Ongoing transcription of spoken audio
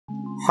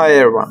Hi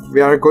everyone,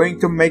 we are going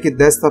to make a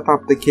desktop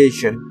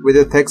application with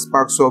a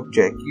textbox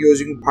object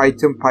using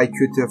Python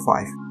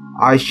PyQT5.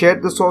 I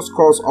shared the source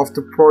code of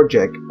the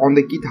project on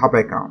the GitHub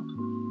account.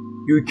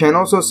 You can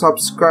also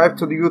subscribe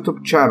to the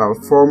YouTube channel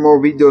for more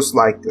videos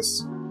like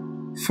this.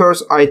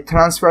 First, I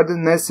transferred the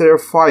necessary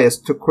files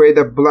to create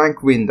a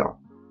blank window.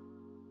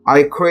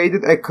 I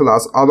created a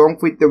class along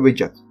with the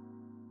widget.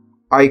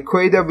 I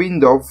create a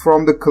window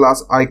from the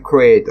class I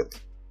created.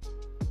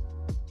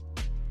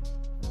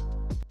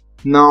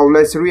 Now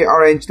let's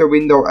rearrange the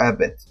window a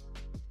bit.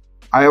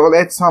 I will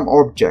add some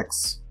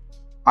objects.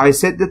 I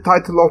set the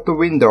title of the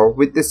window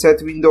with the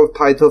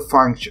setWindowTitle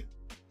function.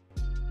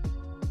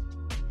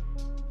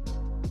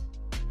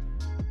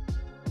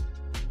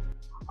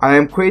 I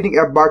am creating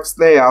a box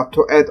layout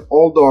to add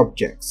all the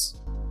objects.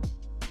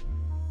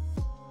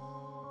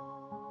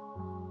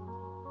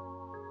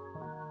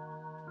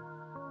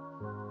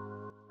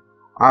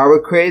 I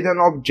will create an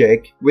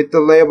object with the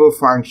label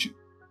function.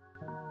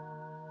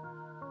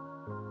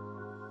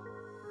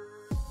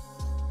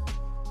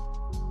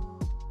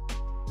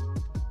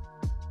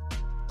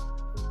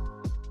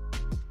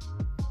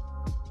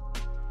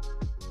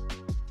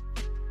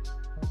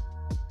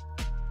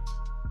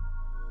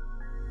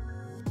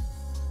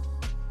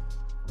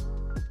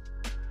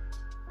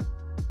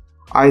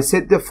 I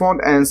set the font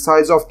and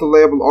size of the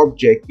label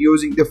object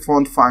using the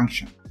font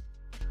function.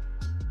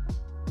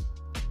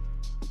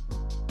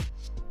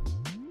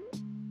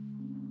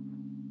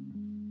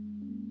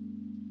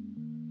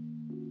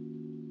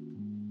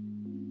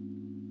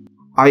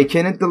 I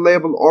can add the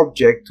label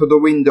object to the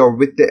window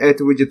with the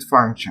addWidget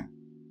function.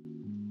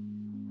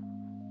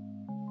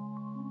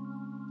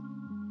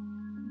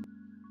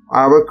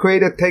 I will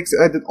create a text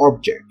edit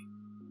object.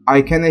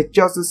 I can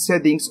adjust the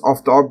settings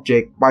of the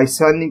object by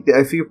sending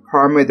a few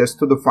parameters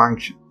to the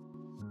function.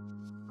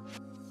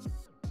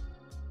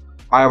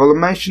 I will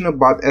mention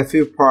about a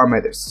few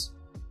parameters.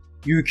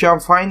 You can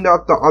find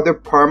out the other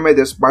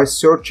parameters by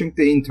searching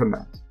the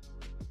internet.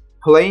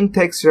 Plain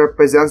text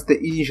represents the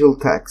initial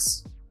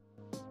text.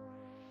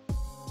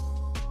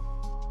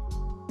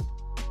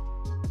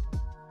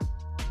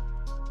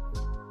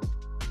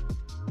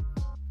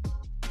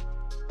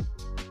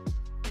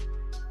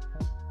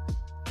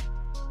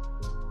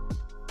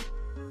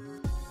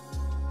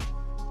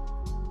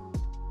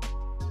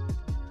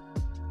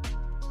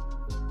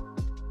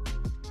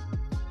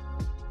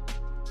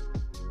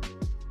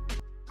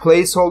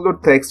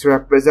 Placeholder text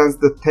represents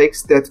the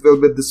text that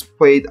will be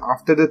displayed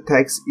after the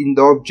text in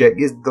the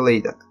object is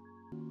deleted.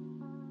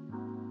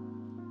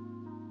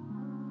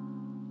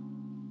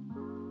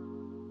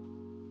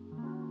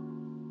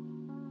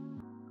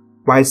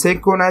 By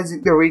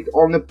synchronizing the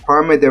read-only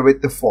parameter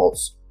with the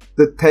false,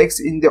 the text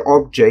in the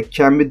object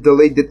can be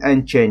deleted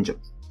and changed.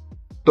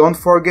 Don't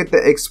forget to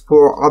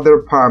explore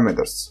other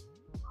parameters.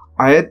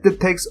 I add the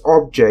text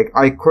object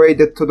I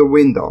created to the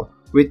window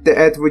with the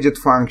addWidget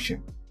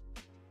function.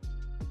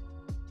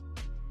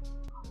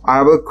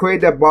 I will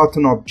create a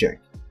button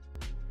object.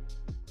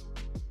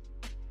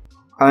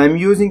 I am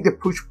using the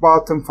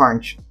pushButton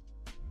function.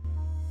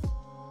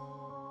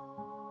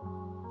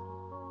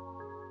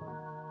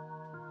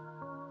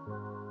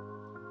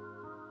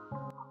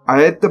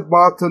 I add the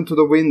button to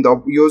the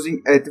window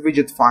using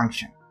addWidget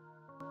function.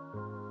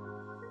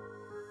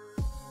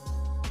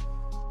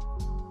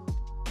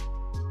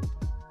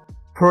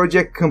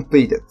 Project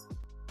completed.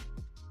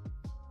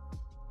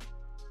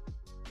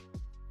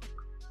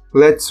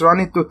 Let's run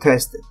it to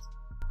test it.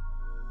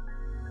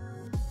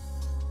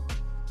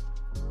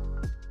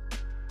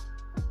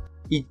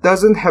 It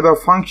doesn't have a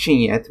function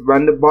yet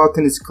when the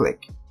button is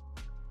clicked.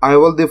 I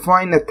will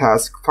define a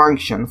task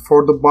function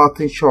for the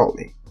button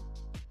shortly.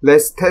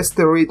 Let's test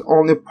the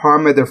read-only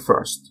parameter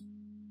first.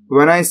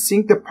 When I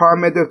sync the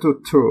parameter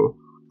to true,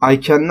 I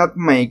cannot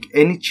make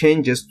any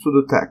changes to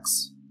the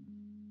text.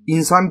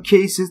 In some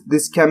cases,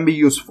 this can be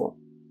useful.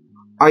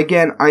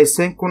 Again, I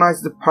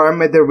synchronize the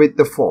parameter with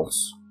the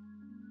false.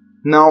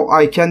 Now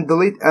I can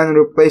delete and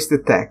replace the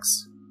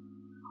text.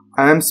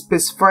 I am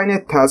specifying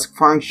a task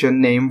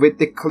function name with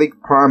the click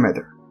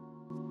parameter.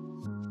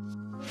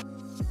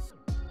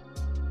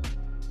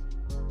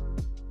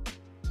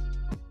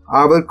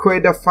 I will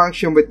create a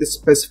function with the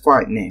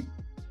specified name.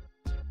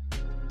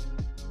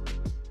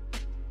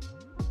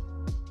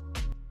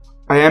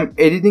 I am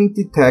editing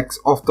the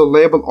text of the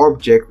label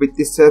object with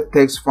the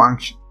setText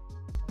function.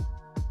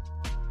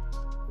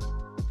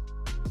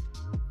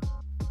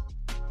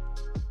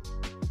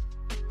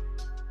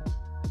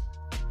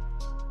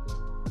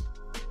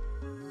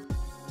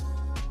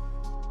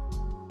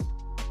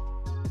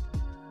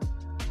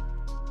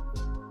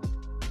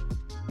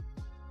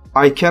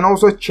 I can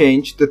also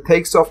change the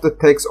text of the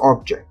text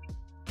object.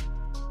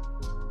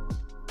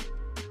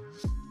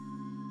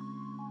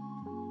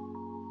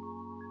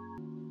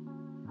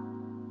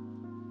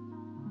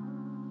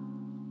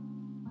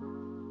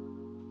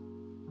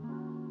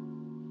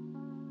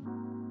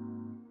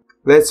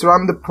 Let's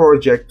run the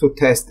project to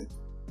test it.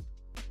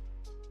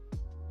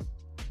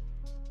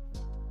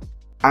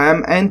 I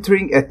am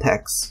entering a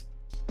text.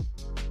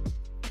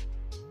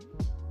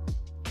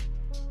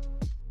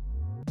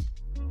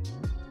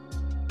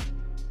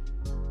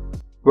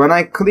 When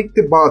I click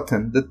the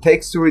button, the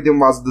text reading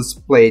was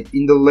displayed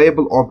in the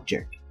label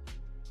object.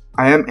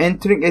 I am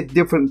entering a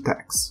different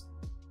text.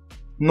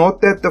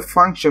 Note that the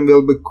function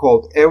will be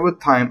called every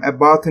time a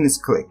button is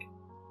clicked.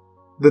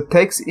 The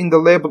text in the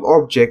label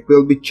object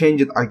will be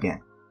changed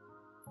again.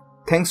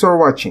 Thanks for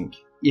watching.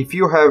 If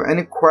you have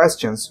any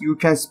questions, you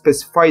can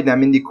specify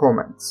them in the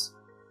comments.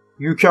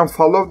 You can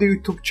follow the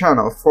YouTube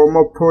channel for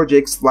more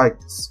projects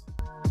like this.